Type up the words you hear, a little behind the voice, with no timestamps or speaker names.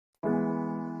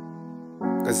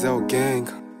GAZELLE gang.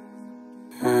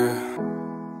 Yeah,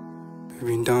 we've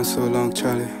been down so long,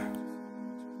 Charlie.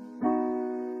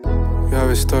 You have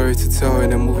a story to tell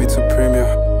and a movie to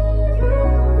premiere.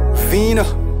 Vino.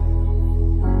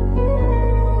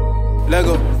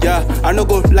 Lego, yeah, I no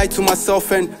go lie to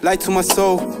myself and lie to my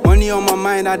soul. Money on my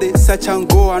mind, I dey search and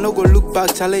go. I no go look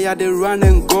back, Charlie, I dey run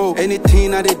and go.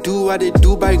 Anything I dey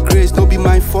do by grace. No be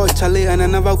my fault, Charlie, and I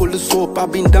never go lose hope. I've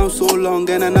been down so long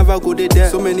and I never go there.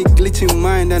 So many glitch in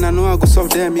mind and I know I go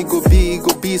solve them. It go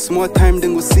be small time,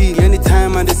 then go see.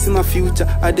 Anytime I dey see my future,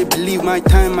 I dey believe my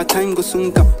time go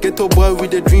soon come. Ghetto boy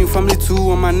with a dream, family too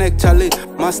on my neck, Charlie.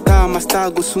 My star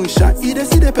go soon shine. You dey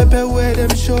see the pepper where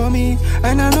them show me,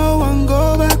 and I know one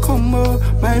go back home.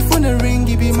 My phone a ring,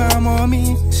 it be my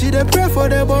mommy. She dey pray for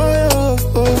the boy,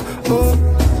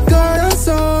 God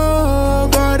answer,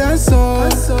 God answer,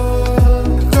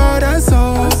 God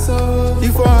answer.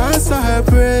 If I answer her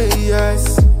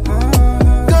prayers,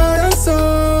 God answer,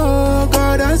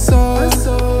 God answer,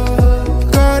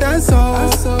 God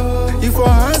answer. If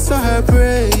I answer her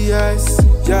prayers,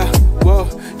 yeah, whoa.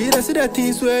 You don't see the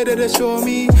things where they show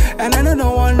me, and I don't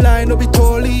know one line, no be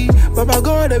totally. Baba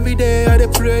God, every day I dey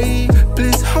pray.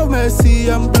 Please have mercy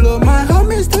and blow my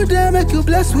homies today, make you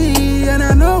bless me. And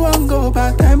I know I won't go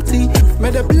back empty.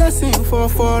 May the blessing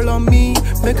fall on me.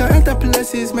 Make I enter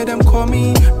places, may them call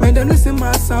me. May them listen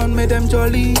my sound, may them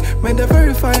jolly. May they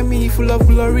verify me full of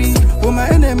glory. With my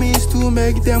enemies to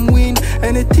make them win.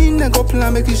 Anything that go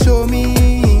plan, make you show me.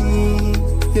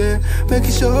 Yeah, make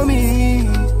you show me.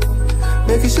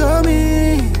 Make it show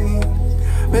me,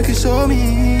 make it show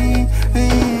me.